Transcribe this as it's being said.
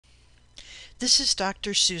This is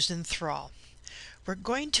Dr. Susan Thrall. We're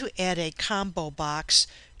going to add a combo box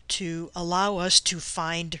to allow us to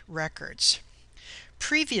find records.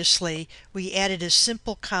 Previously, we added a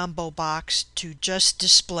simple combo box to just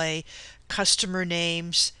display customer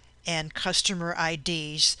names and customer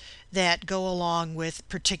IDs that go along with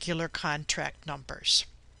particular contract numbers.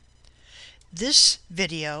 This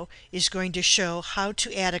video is going to show how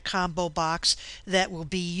to add a combo box that will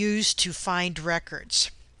be used to find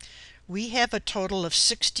records. We have a total of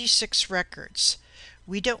 66 records.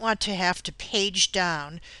 We don't want to have to page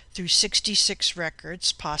down through 66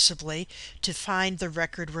 records, possibly, to find the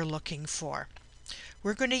record we're looking for.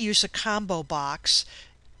 We're going to use a combo box,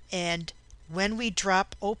 and when we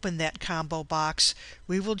drop open that combo box,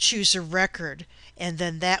 we will choose a record, and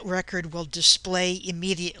then that record will display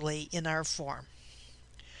immediately in our form.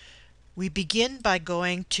 We begin by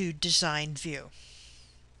going to Design View.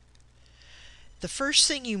 The first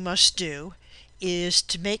thing you must do is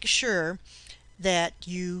to make sure that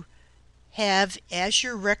you have as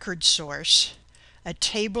your record source a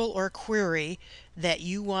table or query that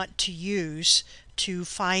you want to use to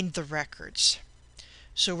find the records.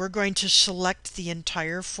 So we're going to select the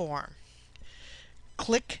entire form.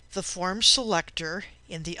 Click the form selector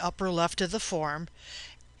in the upper left of the form,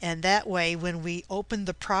 and that way when we open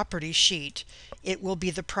the property sheet, it will be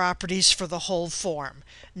the properties for the whole form,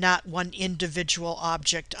 not one individual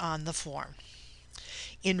object on the form.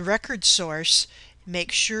 In Record Source,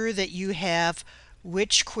 make sure that you have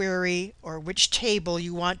which query or which table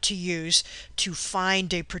you want to use to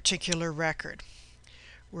find a particular record.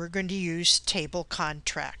 We're going to use Table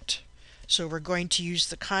Contract. So we're going to use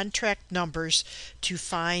the contract numbers to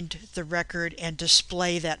find the record and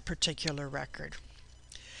display that particular record.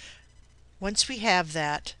 Once we have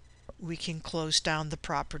that, we can close down the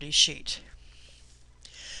property sheet.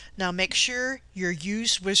 Now make sure your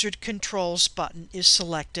Use Wizard Controls button is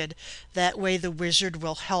selected. That way the wizard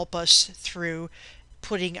will help us through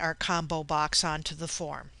putting our combo box onto the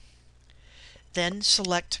form. Then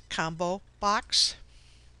select Combo Box.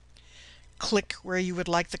 Click where you would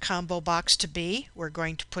like the combo box to be. We're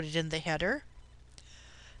going to put it in the header.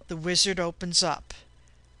 The wizard opens up.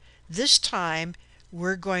 This time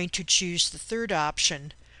we're going to choose the third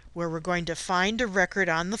option, where we're going to find a record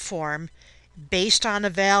on the form based on a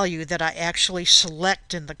value that I actually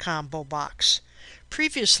select in the combo box.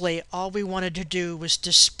 Previously, all we wanted to do was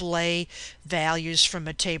display values from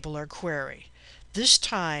a table or query. This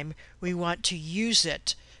time, we want to use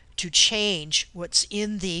it to change what's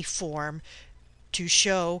in the form to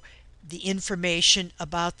show the information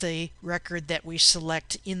about the record that we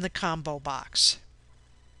select in the combo box.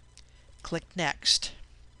 Click Next.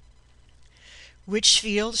 Which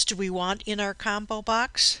fields do we want in our combo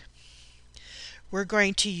box? We're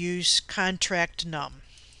going to use Contract Num.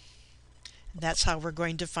 That's how we're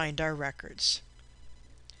going to find our records.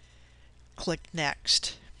 Click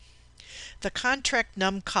Next. The Contract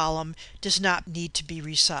Num column does not need to be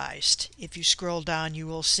resized. If you scroll down, you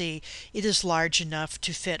will see it is large enough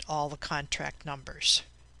to fit all the contract numbers.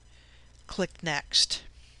 Click Next.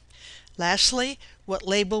 Lastly, what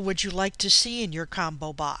label would you like to see in your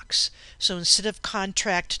combo box? So instead of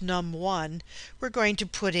Contract Num 1, we're going to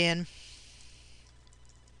put in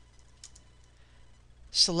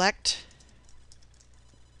Select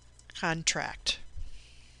Contract.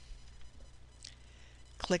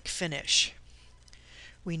 Click Finish.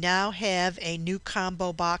 We now have a new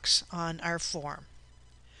combo box on our form.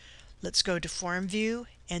 Let's go to Form View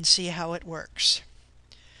and see how it works.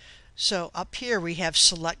 So up here we have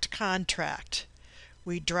Select Contract.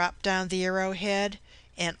 We drop down the arrowhead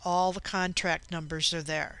and all the contract numbers are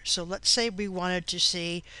there. So let's say we wanted to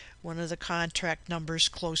see one of the contract numbers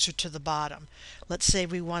closer to the bottom. Let's say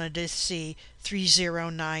we wanted to see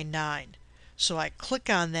 3099. So I click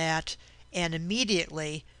on that and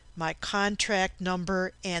immediately my contract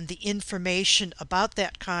number and the information about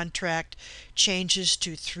that contract changes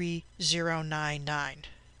to 3099.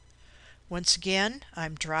 Once again,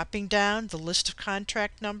 I'm dropping down the list of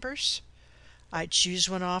contract numbers. I choose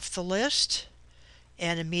one off the list,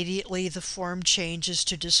 and immediately the form changes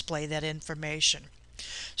to display that information.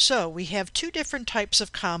 So we have two different types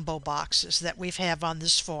of combo boxes that we have on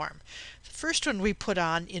this form. The first one we put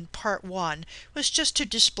on in part 1 was just to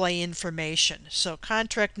display information. So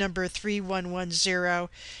contract number 3110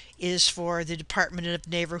 is for the Department of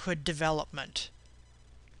Neighborhood Development.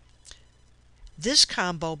 This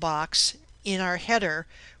combo box in our header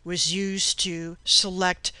was used to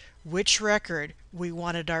select which record we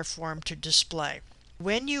wanted our form to display.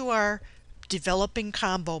 When you are developing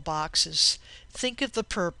combo boxes, think of the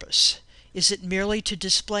purpose. Is it merely to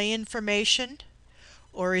display information,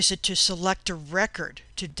 or is it to select a record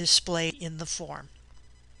to display in the form?